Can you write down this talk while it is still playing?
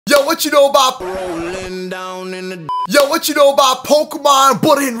Yo, what you know about rolling down in the... Yo, what you know about Pokemon,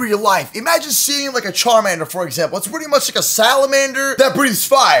 but in real life? Imagine seeing like a Charmander, for example. It's pretty much like a salamander that breathes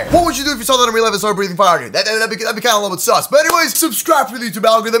fire. What would you do if you saw that in real life and started breathing fire on you? That'd be kind of a little bit sus. But anyways, subscribe to the YouTube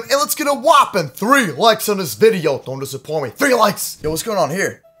algorithm, and let's get a whopping 3 likes on this video. Don't disappoint me. 3 likes. Yo, what's going on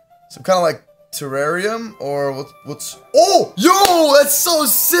here? Some kind of like terrarium or what's... Oh, yo, that's so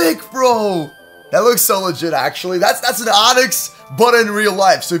sick, bro. That looks so legit, actually. That's an Onyx, but in real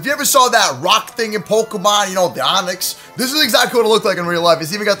life. So if you ever saw that rock thing in Pokemon, you know, the Onyx, this is exactly what it looked like in real life.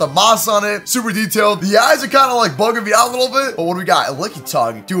 It's even got the moss on it, super detailed. The eyes are kind of like bugging me out a little bit. But what do we got? A Licky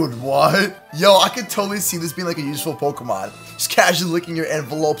Tongue. Dude, what? Yo, I could totally see this being like a useful Pokemon. Just casually licking your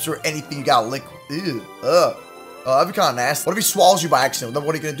envelopes or anything you got lick. Ew, Oh, that'd be kind of nasty. What if he swallows you by accident? Then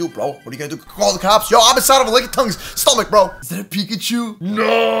what are you gonna do, bro? What are you gonna do? Call the cops? Yo, I'm inside of a Licky Tongue's stomach, bro. Is that a Pikachu?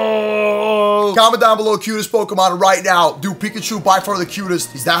 No! Comment down below cutest Pokemon right now. Dude, Pikachu by far the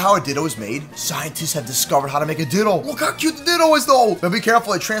cutest. Is that how a Ditto is made? Scientists have discovered how to make a Ditto. Look how cute the Ditto is, though. But be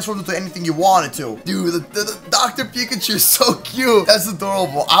careful, it transforms into anything you want it to. Dude, the Dr. Pikachu is so cute. That's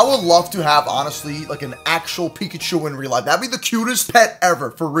adorable. I would love to have, honestly, like an actual Pikachu in real life. That'd be the cutest pet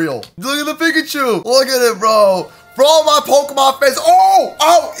ever, for real. Look at the Pikachu. Look at it, bro. For all my Pokemon fans,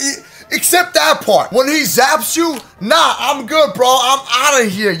 except that part. When he zaps you, nah, I'm good, bro. I'm out of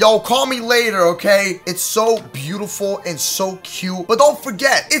here. Yo, call me later, okay? It's so beautiful and so cute. But don't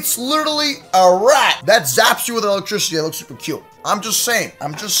forget, it's literally a rat that zaps you with electricity. It looks super cute. I'm just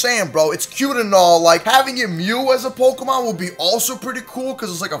saying, bro. It's cute and all. Like, having a Mew as a Pokemon will be also pretty cool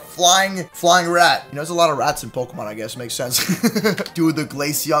because it's like a flying rat. You know, there's a lot of rats in Pokemon, I guess. Makes sense. Dude, the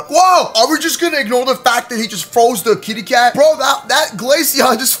Glaceon. Whoa! Are we just gonna ignore the fact that he just froze the kitty cat? Bro, that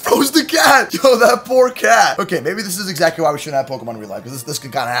Glaceon just froze the cat. Yo, that poor cat. Okay, maybe this is exactly why we shouldn't have Pokemon in real life, because this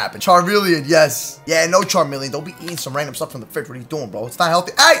could kind of happen. Charmeleon, yes. Yeah, no Charmeleon. Don't be eating some random stuff from the fridge. What are you doing, bro? It's not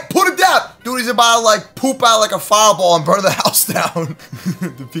healthy. Hey, put it down! Dude, he's about to, like, poop out like a fireball and burn the house down.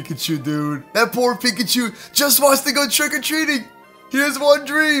 The Pikachu, dude. That poor Pikachu just wants to go trick-or-treating. He has one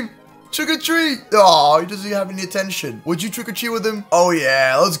dream. Trick-or-treat. Oh, he doesn't have any attention. Would you trick-or-treat with him? Oh,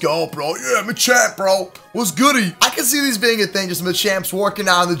 yeah. Let's go, bro. Yeah, Machamp, bro. What's goody? I can see these being a thing. Just Machamp's working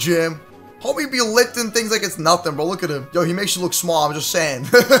out in the gym. Homie be lifting things like it's nothing, bro. Look at him. Yo, he makes you look small. I'm just saying.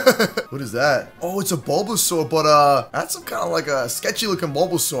 What is that? Oh, it's a Bulbasaur, but that's some kind of like a sketchy-looking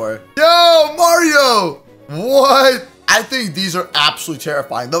Bulbasaur. Yo, Mario. What? I think these are absolutely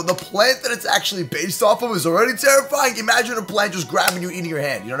terrifying. The plant that it's actually based off of is already terrifying. Imagine a plant just grabbing you, eating your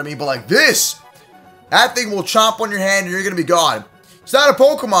hand. You know what I mean? But like this, that thing will chomp on your hand and you're going to be gone. It's not a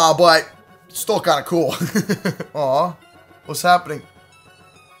Pokemon, but it's still kind of cool. Aw, what's happening?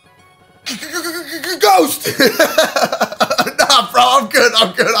 Ghost! Nah, bro, I'm good.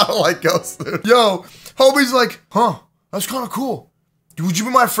 I don't like ghosts, dude. Yo, homie's like, huh, that's kind of cool. Would you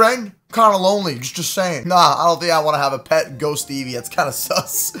be my friend? Kind of lonely, just saying. Nah, I don't think I want to have a pet ghost Eevee. That's kind of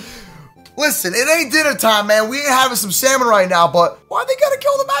sus. Listen, it ain't dinner time, man. We ain't having some salmon right now, but why they gotta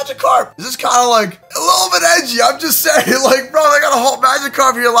kill the Magikarp? Is this kind of like a little bit edgy? I'm just saying, like, bro, they got a whole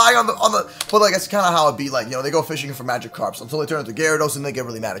Magikarp here lying on the, but like, that's kind of how it be. Like, you know, they go fishing for Magikarps until they turn into Gyarados and they get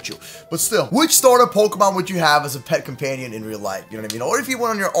really mad at you. But still, which starter Pokemon would you have as a pet companion in real life? You know what I mean? Or if you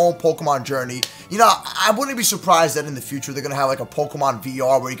went on your own Pokemon journey, you know, I wouldn't be surprised that in the future they're gonna have like a Pokemon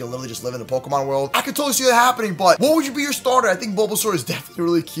VR where you can literally just live in the Pokemon world. I could totally see that happening, but what would you be your starter? I think Bulbasaur is definitely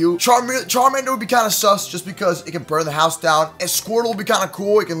really cute. Charmander would be kind of sus just because it can burn the house down. And Squirtle would be kind of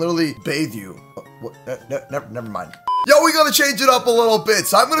cool. It can literally bathe you. What? Never mind. Yo, we're gonna change it up a little bit.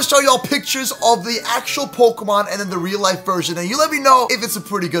 So I'm gonna show y'all pictures of the actual Pokemon and then the real life version. And you let me know if it's a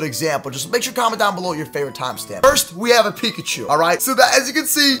pretty good example. Just make sure to comment down below your favorite timestamp. First, we have a Pikachu, all right? So that, as you can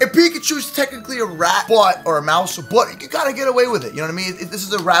see, a Pikachu is technically a rat, or a mouse, but you can kind of get away with it. You know what I mean? This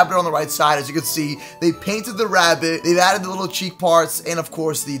is a rabbit on the right side. As you can see, they painted the rabbit. They've added the little cheek parts and, of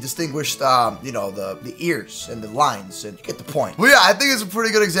course, the distinguished, you know, the ears and the lines. And you get the point. Well, yeah, I think it's a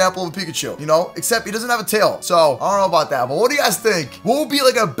pretty good example of a Pikachu, you know? Except he doesn't have a tail. So, I don't know about that, but what do you guys think? What would be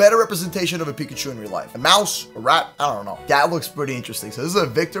like a better representation of a Pikachu in real life? A mouse? A rat? I don't know. That looks pretty interesting. So this is a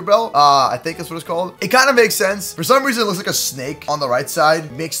Victor Bell. I think that's what it's called. It kind of makes sense. For some reason, it looks like a snake on the right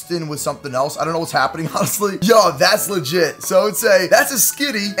side mixed in with something else. I don't know what's happening, honestly. Yo, that's legit. So it's that's a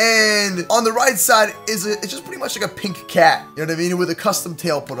Skitty, and on the right side is it's just pretty much like a pink cat. You know what I mean? With a custom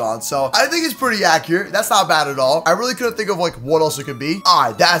tail put on. So I think it's pretty accurate. That's not bad at all. I really couldn't think of like what else it could be. All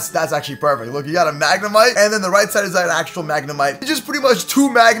right, that's actually perfect. Look, you got a Magnemite, and then the right side is like an actual Magnemite. It's just pretty much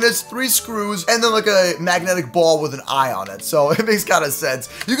 2 magnets, 3 screws, and then like a magnetic ball with an eye on it. So it makes kind of sense.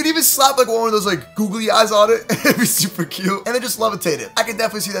 You could even slap like one of those like googly eyes on it. It'd be super cute. And then just levitate it. I can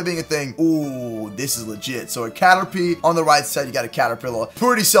definitely see that being a thing. Ooh, this is legit. So a Caterpie on the right side, you got a Caterpillar.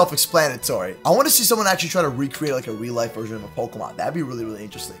 Pretty self-explanatory. I want to see someone actually try to recreate like a real life version of a Pokemon. That'd be really, really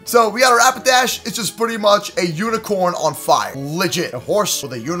interesting. So we got a Rapidash. It's just pretty much a unicorn on fire. Legit. A horse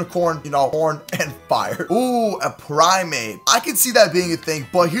with a unicorn, you know, horn and fire. Ooh, a Primate. I can see that being a thing,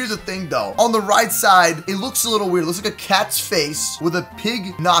 but here's the thing though. On the right side, it looks a little weird. It looks like a cat's face with a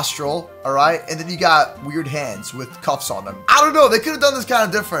pig nostril. All right, and then you got weird hands with cuffs on them. I don't know. They could have done this kind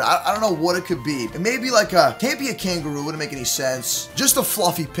of different. I don't know what it could be. It may be like a, can't be a kangaroo. Wouldn't make any sense. Just a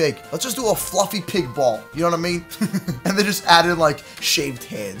fluffy pig. Let's just do a fluffy pig ball. You know what I mean? And they just added like shaved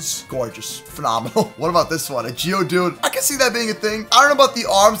hands. Gorgeous. Phenomenal. What about this one? A Geodude. I can see that being a thing. I don't know about the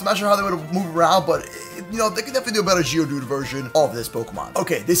arms. I'm not sure how they would move around, but you know, they could definitely do a better Geodude version of this Pokemon.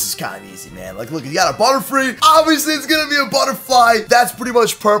 Okay, this is kind of easy, man. Like, look, you got a Butterfree. Obviously, it's going to be a butterfly. That's pretty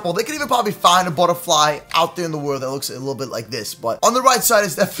much purple. They can even probably find a butterfly out there in the world that looks a little bit like this. But on the right side,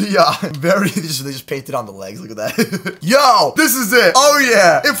 it's definitely very, they just painted on the legs. Look at that. Yo, this is it. Oh,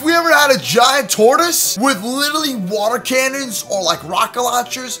 yeah. If we ever had a giant tortoise with literally water cannons or like rocket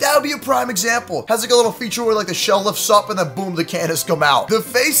launchers, that would be a prime example. Has like a little feature where like the shell lifts up and then boom, the cannons come out. The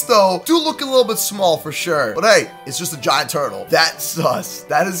face, though, do look a little bit small for sure. But hey, it's just a giant turtle. That's sus.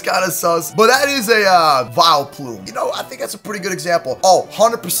 That is kind of sus. But that is a Vileplume. You know, I think that's a pretty good example. Oh,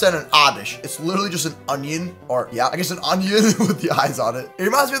 100% an Oddish. It's literally just an onion, or yeah, I guess an onion with the eyes on it. It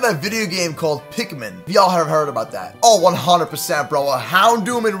reminds me of that video game called Pikmin. Y'all have heard about that. Oh, 100%, bro. A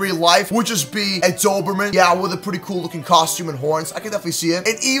Houndoom in real life would just be a Doberman. Yeah, with a pretty cool looking costume and horns. I can definitely see it.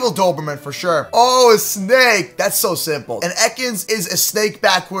 An evil Doberman for sure. Oh, a snake. That's so simple. And Ekans is a snake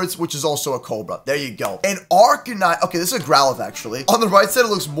backwards, which is also a cobra. There you go. An Arcanine. Okay, this is a Growlithe actually. On the right side, it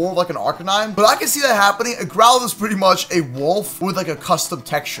looks more like an Arcanine, but I can see that happening. A Growlithe is pretty much a wolf with like a custom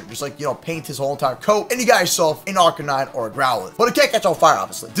texture. Just like, you know, paint his whole entire coat, and you got yourself an Arcanine or a Growlithe. But it can't catch on fire,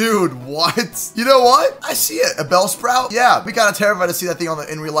 obviously. Dude, what? You know what? I see it. A Bellsprout? Yeah, we kind of terrified to see that thing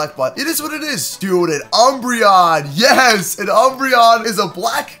in real life, but it is what it is. Dude, an Umbreon. Yes, an Umbreon is a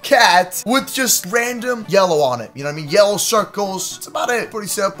black cat with just random yellow on it. You know what I mean? Yellow circles. That's about it. Pretty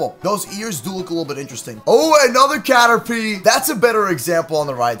simple. Those ears do look a little bit interesting. Oh, another Caterpie. That's a better example on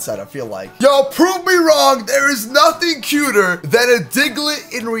the right side, I feel like. Yo, prove me wrong. There is nothing cuter than a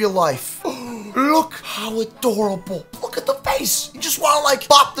Diglett in real life. Look how adorable. Look at the face. You just want to like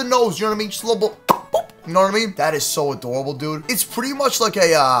pop the nose. You know what I mean? Just a little bit. You know what I mean? That is so adorable, dude. It's pretty much like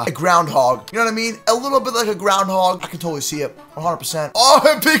a groundhog. You know what I mean? A little bit like a groundhog. I can totally see it. 100%. Oh,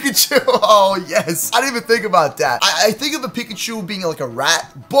 a Pikachu. Oh, yes. I didn't even think about that. I think of the Pikachu being like a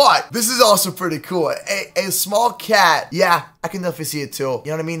rat, but this is also pretty cool. A small cat. Yeah, I can definitely see it too.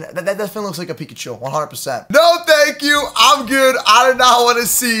 You know what I mean? That definitely looks like a Pikachu. 100%. No, thank you. I'm good. I do not want to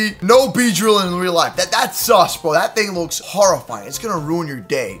see no Beedrill in real life. That's sus, bro. That thing looks horrifying. It's going to ruin your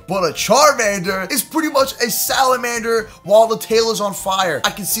day. But a Charmander is pretty much a salamander while the tail is on fire.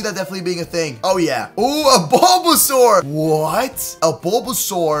 I can see that definitely being a thing. Oh, yeah. Ooh, a Bulbasaur. What? A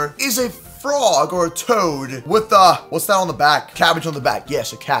Bulbasaur is a frog or a toad with what's that on the back? Cabbage on the back.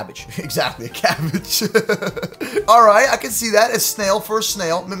 Yes, a cabbage. Exactly, a cabbage. All right, I can see that. A snail for a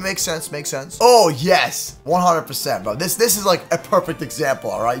snail. Makes sense, makes sense. Oh, yes. 100%, bro. This is like a perfect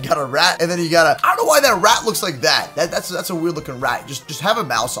example, all right? You got a rat, and then you got a, I don't know why that rat looks like that. That's a weird looking rat. Just have a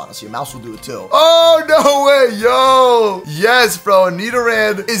mouse on it. See, a mouse will do it too. Oh, no way, yo. Yes, bro.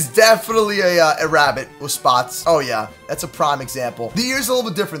 Nidoran is definitely a rabbit with spots. Oh, yeah. That's a prime example. The ear's a little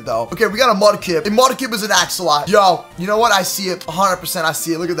bit different, though. Okay, we got a Mudkip. A Mudkip is an Axolot. Yo, you know what? I see it. 100% I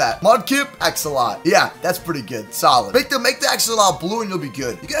see it. Look at that. Mudkip, Axolot. Yeah, that's pretty good. Solid. Make the Axolot blue and you'll be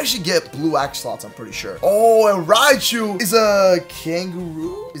good. You can actually get blue Axolots, I'm pretty sure. Oh, and Raichu is a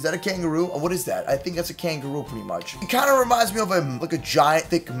kangaroo? Is that a kangaroo? Oh, what is that? I think that's a kangaroo pretty much. It kind of reminds me of like a giant,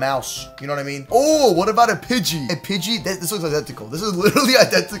 thick mouse. You know what I mean? Oh, what about a Pidgey? A Pidgey? This looks identical. This is literally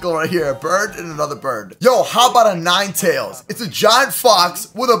identical right here. A bird and another bird. Yo, how about a Ninetales? It's a giant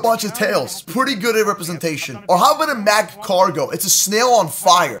fox with a bunch of tails. Pretty good at representation. Or how about a Magcargo? It's a snail on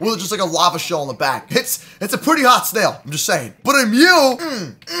fire with just like a lava shell on the back. It's a pretty hot snail. I'm just saying. But a Mew,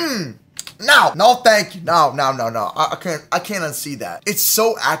 no, thank you. No. I can't unsee that. It's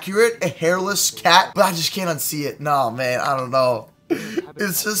so accurate, a hairless cat, but I just can't unsee it. No, man, I don't know.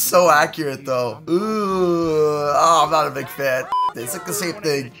 It's just so accurate, though. Ooh, oh, I'm not a big fan. It's like the same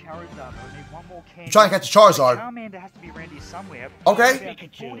thing. I'm trying to catch a Charizard. Okay.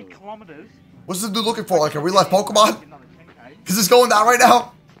 What's this dude looking for? Like a real life Pokemon? Is this going down right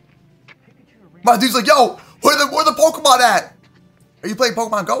now? My dude's like, yo, Where the Pokemon at? Are you playing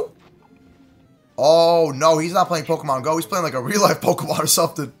Pokemon Go? Oh, no, he's not playing Pokemon Go. He's playing like a real-life Pokemon or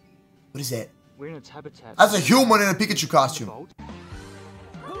something. What is that? We're in its habitat. That's a human in a Pikachu costume.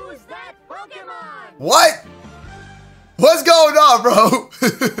 Who's that Pokemon? What? What's going on, bro?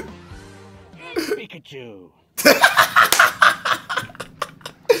 It's Pikachu.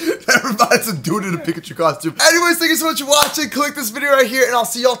 Everybody's a dude in a Pikachu costume. Anyways, thank you so much for watching. Click this video right here, and I'll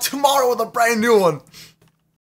see y'all tomorrow with a brand new one.